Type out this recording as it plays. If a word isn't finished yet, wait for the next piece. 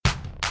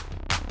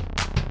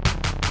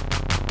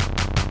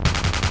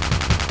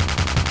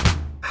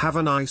Have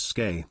a nice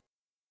gay.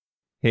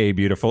 Hey,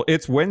 beautiful.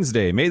 It's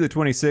Wednesday, May the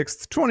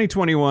 26th,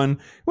 2021.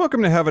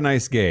 Welcome to Have a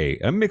Nice Gay,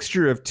 a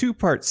mixture of 2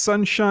 parts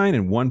sunshine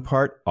and 1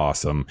 part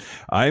awesome.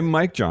 I'm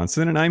Mike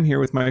Johnson, and I'm here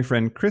with my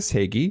friend Chris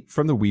Hagee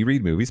from the We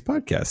Read Movies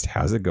podcast.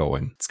 How's it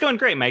going? It's going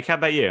great, Mike. How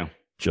about you?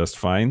 Just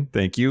fine,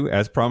 thank you.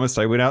 As promised,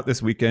 I went out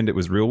this weekend. It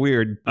was real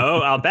weird.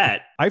 Oh, I'll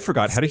bet. I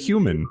forgot how to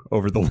human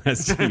over the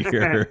last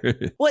year.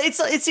 Well,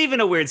 it's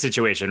even a weird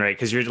situation, right?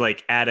 Because you're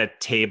like at a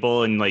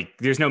table and like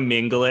there's no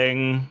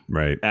mingling,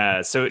 Right.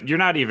 So you're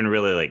not even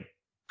really like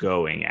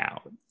going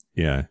out.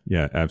 Yeah,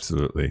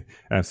 absolutely.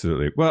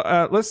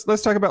 Well, let's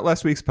talk about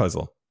last week's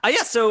puzzle.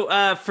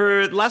 So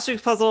for last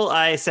week's puzzle,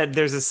 I said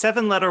there's a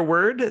 7-letter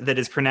word that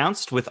is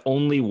pronounced with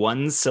only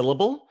 1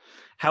 syllable.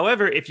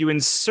 However, if you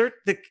insert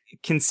the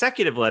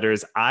consecutive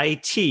letters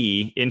IT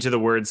into the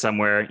word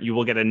somewhere, you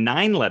will get a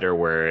 9-letter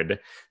word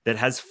that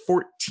has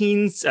 4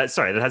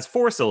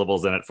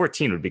 syllables in it.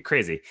 14 would be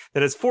crazy.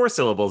 That has 4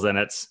 syllables in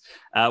it.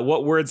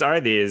 What words are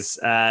these?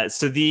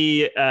 So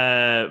the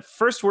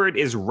first word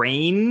is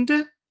reigned,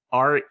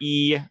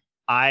 REIGNED.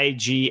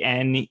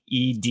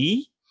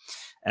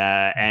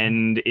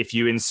 And if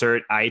you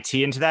insert IT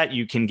into that,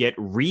 you can get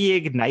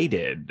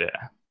reignited.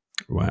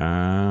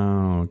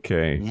 Wow.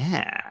 Okay.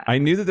 Yeah. I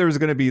knew that there was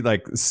going to be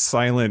like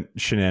silent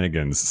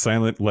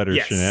letter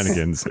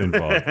shenanigans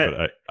involved,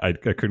 but I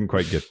couldn't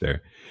quite get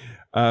there.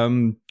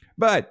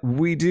 But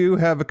we do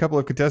have a couple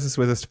of contestants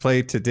with us to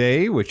play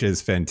today, which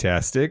is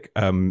fantastic.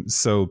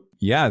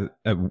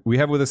 We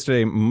have with us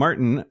today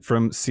Martin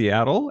from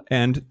Seattle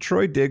and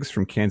Troy Diggs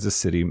from Kansas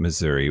City,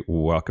 Missouri.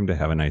 Welcome to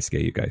Have a Nice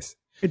Gay, you guys.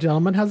 Hey,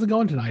 gentlemen. How's it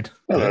going tonight?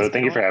 Hello.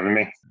 Thank you for having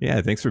me.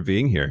 Yeah, thanks for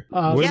being here.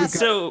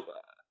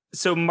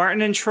 So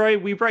Martin and Troy,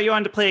 we brought you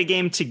on to play a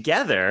game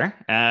together.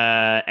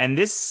 And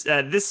this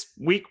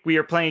week we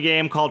are playing a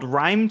game called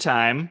Rhyme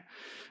Time.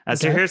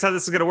 So here's how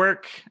this is going to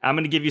work. I'm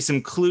going to give you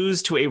some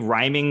clues to a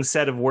rhyming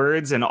set of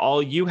words, and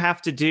all you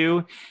have to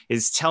do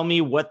is tell me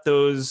what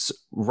those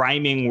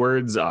rhyming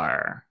words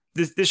are.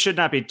 This should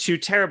not be too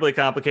terribly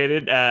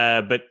complicated,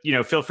 but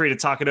feel free to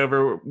talk it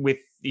over with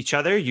each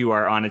other. You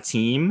are on a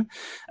team.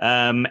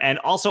 And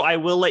also, I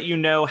will let you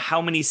know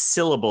how many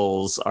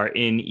syllables are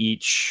in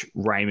each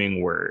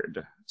rhyming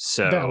word.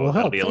 So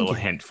that'll be a little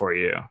hint for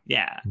you.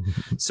 Yeah.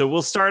 So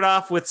we'll start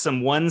off with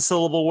some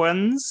 1-syllable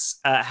ones.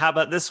 How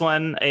about this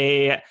one?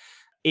 A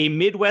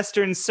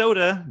Midwestern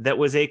soda that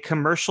was a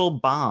commercial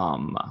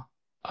bomb.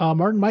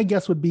 Martin, my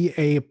guess would be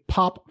a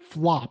pop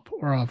flop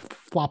or a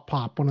flop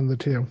pop, one of the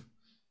two.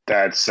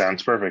 That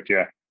sounds perfect.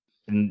 Yeah.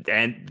 And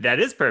that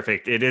is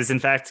perfect. It is, in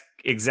fact,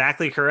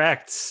 exactly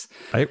correct.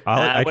 I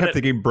kept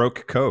thinking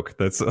broke Coke.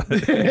 That's what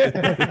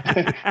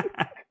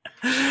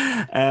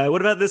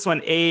about this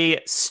one? A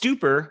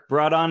stupor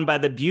brought on by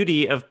the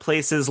beauty of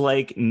places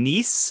like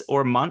Nice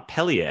or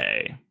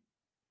Montpellier.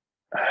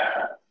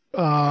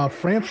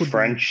 France would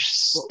French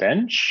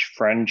stench?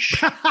 French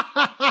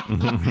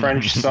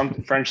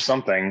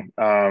something.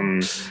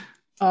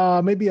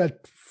 Maybe a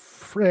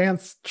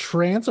France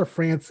trance or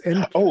France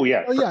in. Oh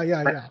yeah.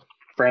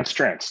 France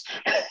trance.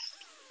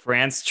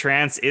 France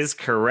trance is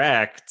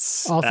correct.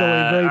 Also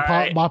a very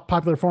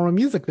popular form of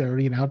music there,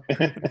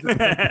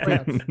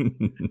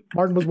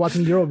 Martin was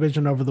watching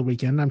Eurovision over the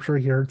weekend. I'm sure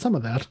he heard some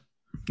of that.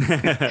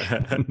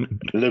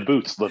 Le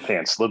boots, le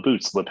pants, le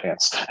boots, le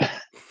pants.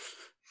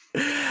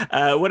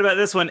 What about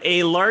this one?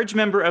 A large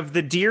member of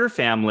the deer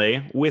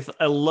family with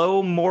a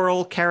low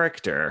moral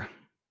character.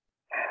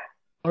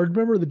 Large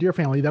member of the deer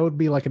family, that would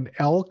be like an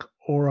elk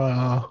or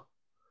a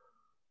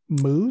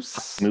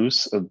moose. A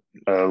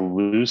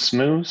loose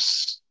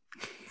moose.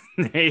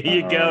 There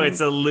you go.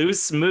 It's a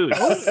loose moose.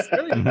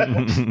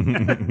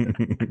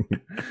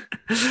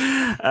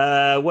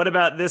 What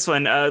about this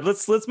one?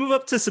 Let's move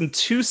up to some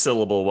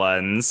 2-syllable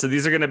ones. So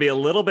these are going to be a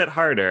little bit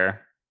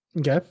harder.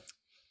 Okay.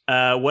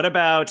 What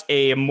about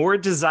a more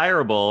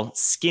desirable,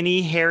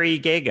 skinny, hairy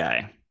gay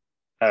guy?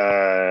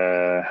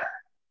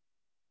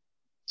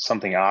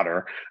 Something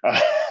otter. A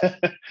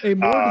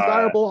more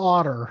desirable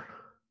otter.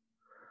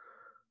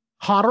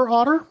 Hotter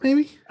otter,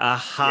 maybe? A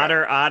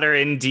hotter otter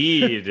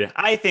indeed.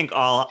 I think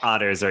all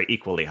otters are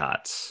equally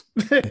hot.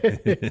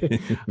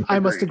 I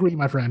must agree,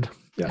 my friend.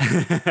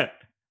 Yeah.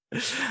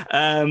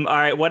 All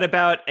right. What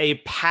about a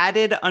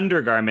padded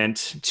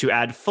undergarment to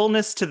add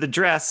fullness to the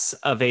dress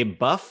of a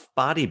buff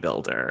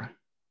bodybuilder?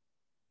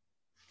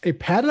 A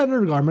padded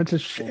undergarment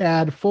to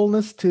add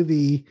fullness to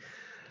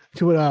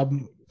a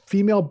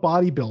female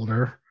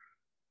bodybuilder.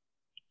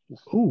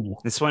 Ooh.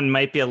 This one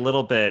might be a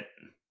little bit.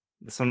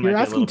 You're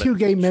asking 2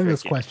 gay men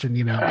this question,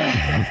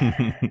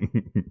 I'm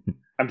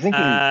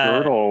thinking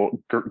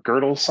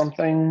girdle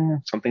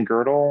something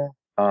girdle.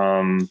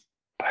 Padded.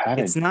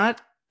 It's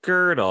not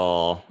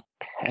girdle.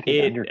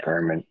 Padded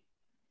undergarment.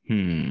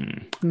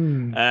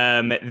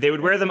 They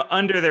would wear them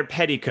under their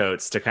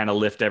petticoats to kind of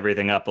lift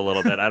everything up a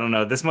little bit. I don't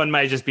know. This one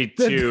might just be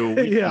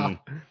too. Yeah.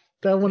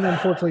 That one,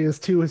 unfortunately, is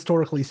too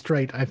historically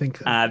straight, I think.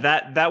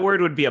 That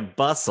word would be a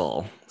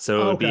bustle.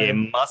 So it would be a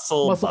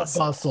muscle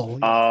bustle. Yes.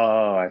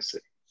 Oh, I see.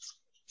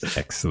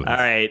 Excellent. All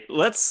right,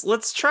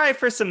 let's try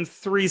for some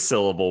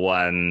 3-syllable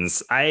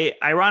ones. I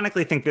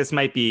ironically think this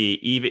might be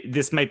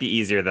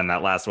easier than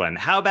that last one.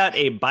 How about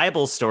a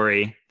Bible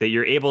story that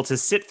you're able to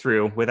sit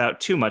through without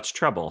too much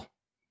trouble?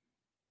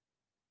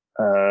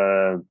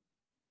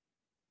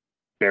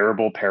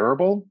 Bearable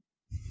parable.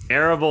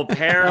 Bearable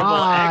parable.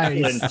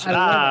 Nice. Excellent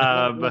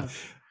I love job. it.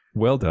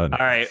 Well done.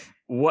 All right.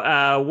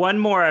 One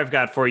more I've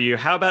got for you.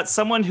 How about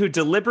someone who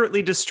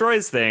deliberately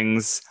destroys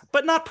things,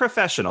 but not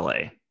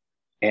professionally?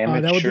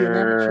 Amateur. That would be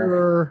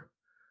an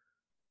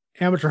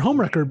amateur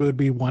homewrecker would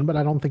be one, but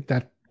I don't think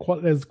that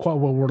is quite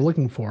what we're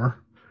looking for.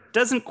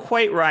 Doesn't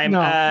quite rhyme.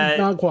 No,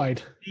 not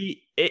quite.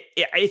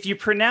 If you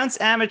pronounce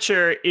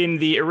amateur in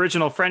the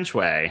original French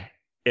way,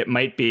 it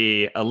might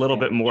be a little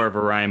bit more of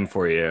a rhyme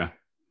for you.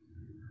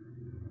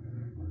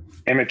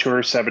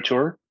 Amateur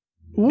saboteur.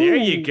 Ooh. There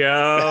you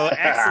go.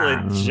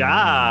 Excellent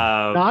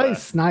job.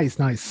 Nice.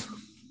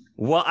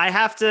 Well, I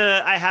have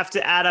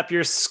to add up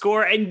your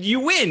score, and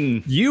you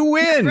win. You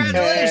win.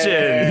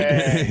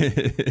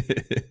 Congratulations.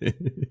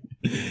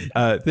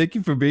 Thank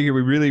you for being here.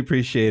 We really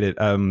appreciate it.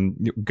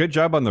 Good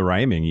job on the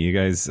rhyming. You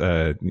guys,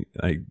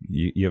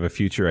 you have a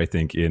future, I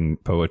think, in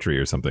poetry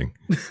or something.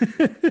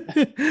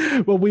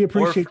 Well, we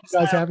appreciate you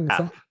guys having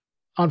us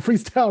on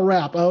freestyle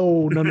rap.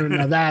 Oh,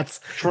 no. That's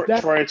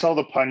Troy, it's all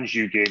the puns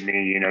you gave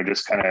me,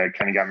 just kind of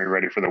got me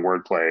ready for the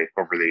wordplay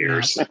over the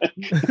years.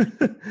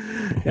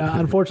 Yeah,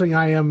 unfortunately,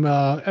 I am,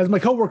 as my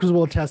coworkers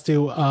will attest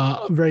to,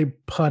 very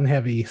pun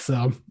heavy.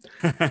 So,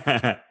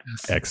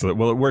 Yes. Excellent.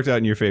 Well, it worked out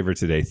in your favor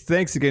today.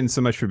 Thanks again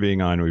so much for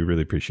being on. We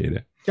really appreciate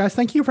it. Guys,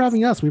 thank you for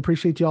having us. We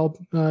appreciate y'all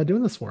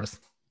doing this for us.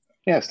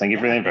 Yes, thank you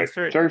for the invite. It's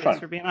very fun. Thanks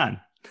for being on.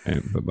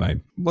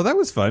 Bye-bye. Well, that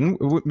was fun.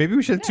 Maybe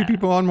we should have 2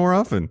 people on more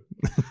often.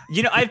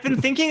 I've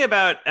been thinking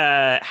about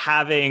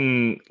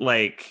having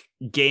like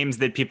games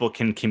that people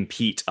can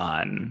compete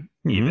on,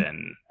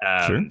 even.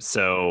 Sure.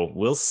 So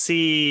we'll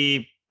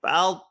see.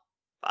 I'll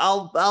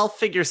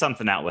figure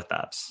something out with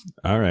that.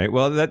 All right.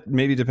 Well, that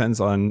maybe depends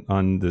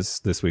on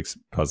this week's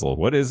puzzle.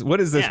 What is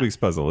this week's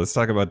puzzle? Let's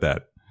talk about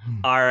that.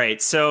 All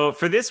right. So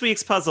for this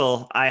week's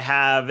puzzle,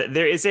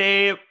 there is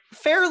a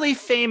fairly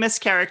famous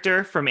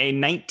character from a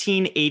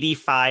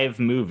 1985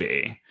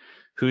 movie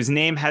whose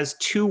name has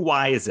 2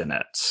 Y's in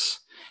it.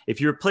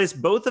 If you replace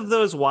both of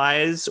those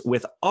Y's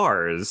with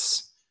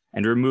R's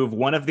and remove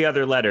one of the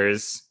other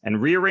letters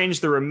and rearrange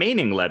the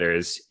remaining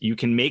letters, you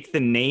can make the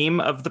name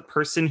of the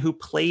person who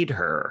played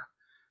her.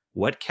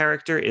 What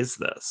character is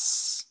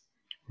this?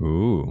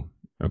 Ooh.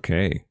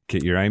 Okay.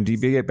 Get your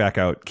IMDb back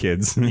out,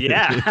 kids.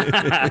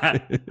 Yeah.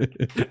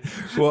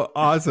 Well,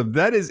 awesome.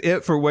 That is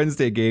it for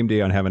Wednesday Game Day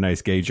on Have a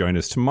Nice Gay. Join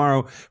us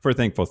tomorrow for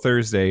Thankful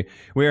Thursday.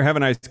 We are Have a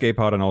Nice Gay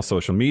Pod on all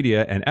social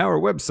media, and our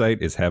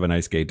website is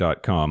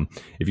haveanicegay.com.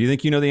 If you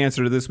think you know the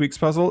answer to this week's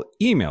puzzle,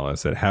 email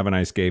us at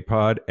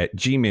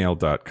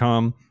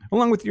haveanicegaypod@gmail.com.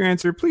 Along with your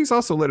answer, please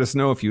also let us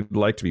know if you'd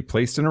like to be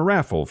placed in a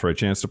raffle for a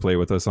chance to play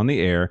with us on the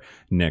air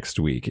next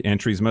week.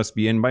 Entries must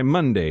be in by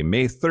Monday,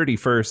 May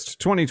 31st,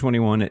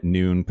 2021 at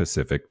noon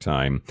Pacific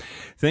time.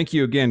 Thank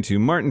you again to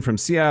Martin from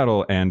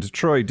Seattle and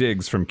Troy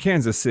Diggs from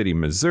Kansas City,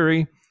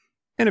 Missouri.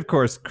 And of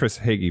course, Chris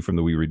Hagee from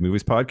the We Read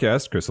Movies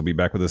podcast. Chris will be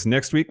back with us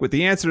next week with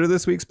the answer to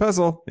this week's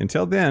puzzle.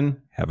 Until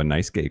then, have a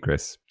nice gay,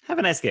 Chris. Have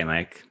a nice game,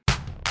 Mike.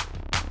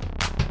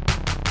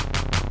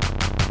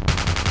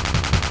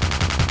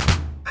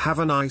 Have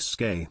a nice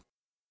gay.